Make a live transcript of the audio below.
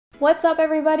What's up,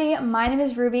 everybody? My name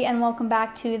is Ruby and welcome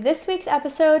back to this week's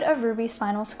episode of Ruby's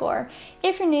Final Score.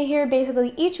 If you're new here,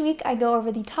 basically each week I go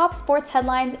over the top sports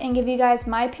headlines and give you guys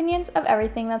my opinions of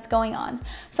everything that's going on.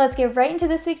 So let's get right into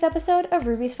this week's episode of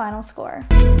Ruby's Final Score.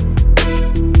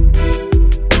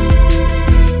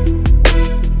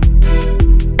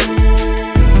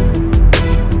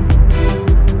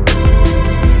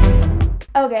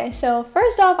 Okay, so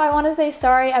first off, I want to say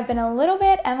sorry. I've been a little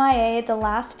bit MIA the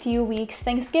last few weeks.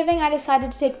 Thanksgiving, I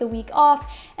decided to take the week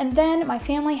off, and then my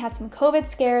family had some COVID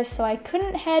scares, so I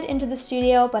couldn't head into the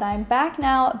studio, but I'm back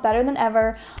now, better than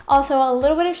ever. Also, a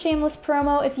little bit of shameless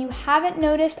promo. If you haven't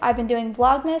noticed, I've been doing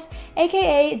Vlogmas,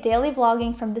 aka daily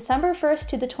vlogging from December 1st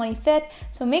to the 25th,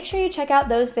 so make sure you check out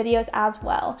those videos as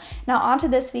well. Now on to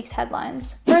this week's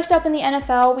headlines. First up in the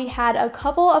NFL, we had a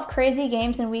couple of crazy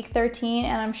games in week 13,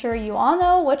 and I'm sure you all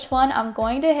know which one I'm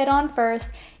going to hit on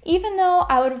first, even though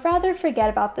I would rather forget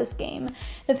about this game.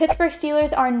 The Pittsburgh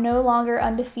Steelers are no longer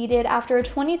undefeated after a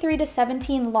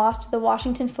 23-17 loss to the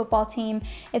Washington football team.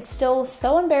 It's still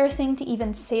so embarrassing to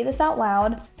even say this out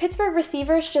loud. Pittsburgh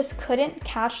receivers just couldn't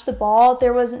catch the ball.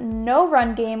 There was no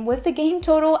run game, with the game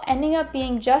total ending up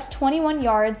being just 21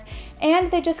 yards,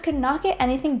 and they just could not get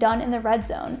anything done in the red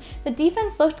zone. The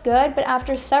defense looked good, but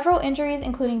after several injuries,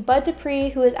 including Bud Dupree,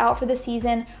 who is out for the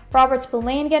season, Robert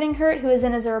Spillane getting hurt, who is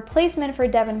in as a replacement for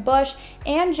Devin Bush,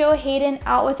 and Joe Hayden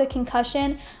out with a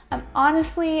concussion, I'm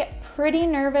honestly pretty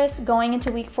nervous going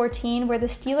into week 14, where the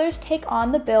Steelers take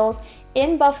on the Bills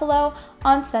in Buffalo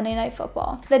on Sunday Night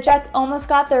Football. The Jets almost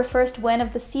got their first win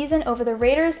of the season over the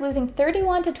Raiders, losing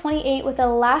 31-28 with a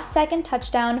last-second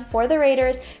touchdown for the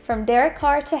Raiders from Derek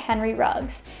Carr to Henry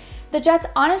Ruggs. The Jets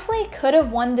honestly could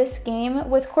have won this game,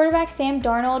 with quarterback Sam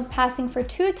Darnold passing for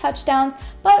 2 touchdowns,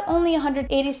 but only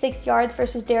 186 yards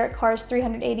versus Derek Carr's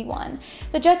 381.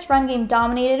 The Jets' run game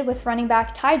dominated, with running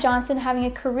back Ty Johnson having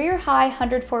a career-high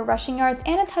 104 rushing yards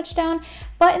and a touchdown,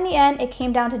 but in the end, it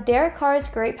came down to Derek Carr's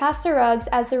great pass to Ruggs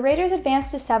as the Raiders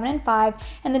advanced to 7-5,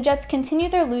 and the Jets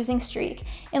continued their losing streak,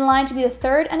 in line to be the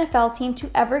third NFL team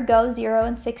to ever go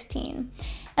 0-16.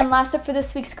 And last up for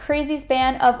this week's crazy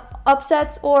span of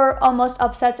upsets, or almost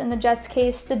upsets in the Jets'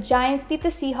 case, the Giants beat the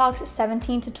Seahawks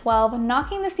 17-12,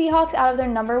 knocking the Seahawks out of their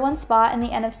 #1 spot in the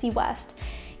NFC West.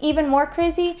 Even more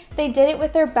crazy, they did it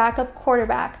with their backup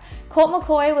quarterback. Colt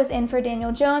McCoy was in for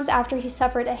Daniel Jones after he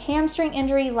suffered a hamstring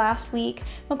injury last week.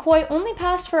 McCoy only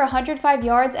passed for 105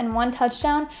 yards and 1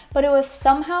 touchdown, but it was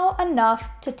somehow enough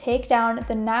to take down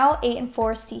the now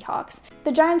 8-4 Seahawks.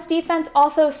 The Giants' defense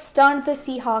also stunned the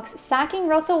Seahawks, sacking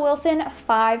Russell Wilson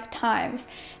 5 times.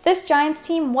 This Giants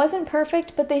team wasn't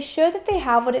perfect, but they showed that they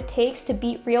have what it takes to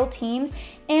beat real teams,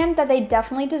 and that they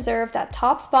definitely deserve that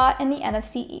top spot in the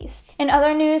NFC East. In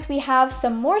other news, we have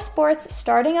some more sports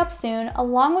starting up soon,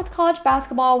 along with college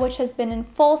basketball, which has been in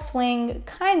full swing,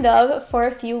 kind of, for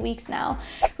a few weeks now.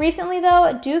 Recently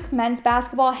though, Duke men's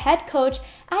basketball head coach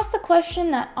asked the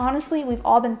question that honestly we've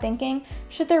all been thinking: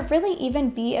 should there really even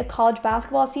be a college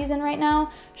basketball season right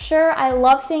now? Sure, I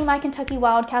love seeing my Kentucky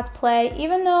Wildcats play,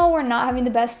 even though we're not having the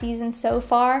best season so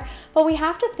far, but we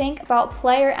have to think about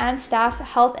player and staff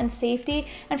health and safety,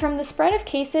 and from the spread of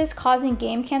cases causing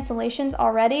game cancellations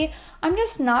already, I'm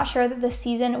just not sure that the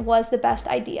season was the best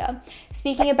idea.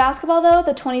 Speaking of basketball though,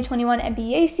 the 2021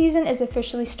 NBA season is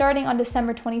officially starting on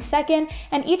December 22nd,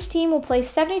 and each team will play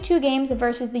 72 games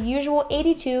versus the usual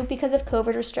 82 because of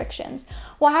COVID restrictions.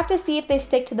 We'll have to see if they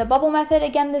stick to the bubble method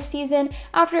again this season,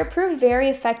 after it proved very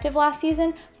effective last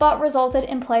season, but resulted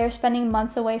in players spending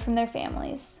months away from their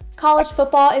families. College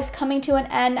football is coming to an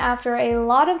end after a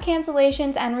lot of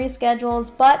cancellations and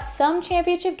reschedules, but some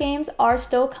championship games are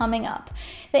still coming up.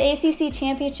 The ACC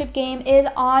championship game is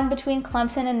on between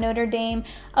Clemson and Notre Dame,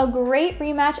 a great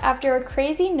rematch after a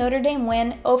crazy Notre Dame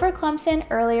win over Clemson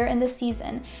earlier in the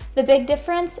season. The big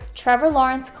difference: Trevor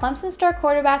Lawrence, Clemson's star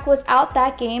quarterback, was out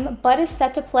that game, but is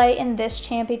set to play in this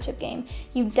championship game.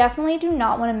 You definitely do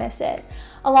not want to miss it.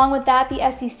 Along with that, the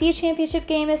SEC championship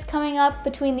game is coming up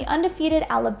between the undefeated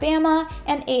Alabama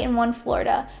and 8-1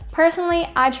 Florida. Personally,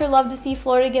 I'd sure love to see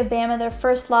Florida give Bama their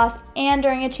first loss, and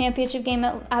during a championship game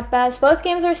at best. Both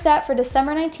games are set for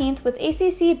December 19th, with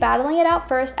ACC battling it out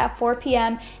first at 4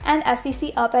 p.m. and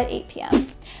SEC up at 8 p.m.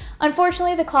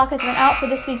 Unfortunately, the clock has run out for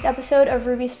this week's episode of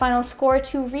Ruby's Final Score.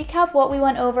 To recap what we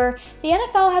went over, the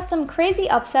NFL had some crazy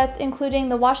upsets, including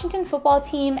the Washington football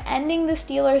team ending the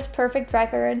Steelers' perfect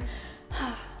record.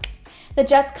 The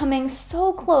Jets coming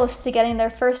so close to getting their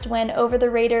first win over the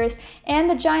Raiders, and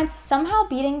the Giants somehow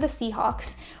beating the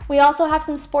Seahawks. We also have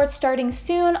some sports starting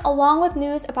soon, along with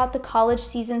news about the college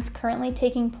seasons currently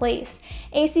taking place.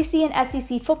 ACC and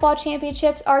SEC football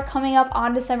championships are coming up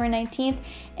on December 19th,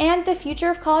 and the future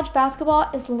of college basketball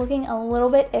is looking a little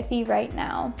bit iffy right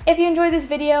now. If you enjoyed this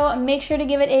video, make sure to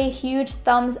give it a huge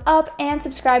thumbs up and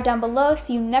subscribe down below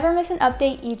so you never miss an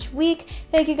update each week.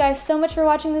 Thank you guys so much for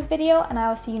watching this video, and I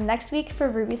will see you next week for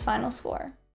Ruby's final score.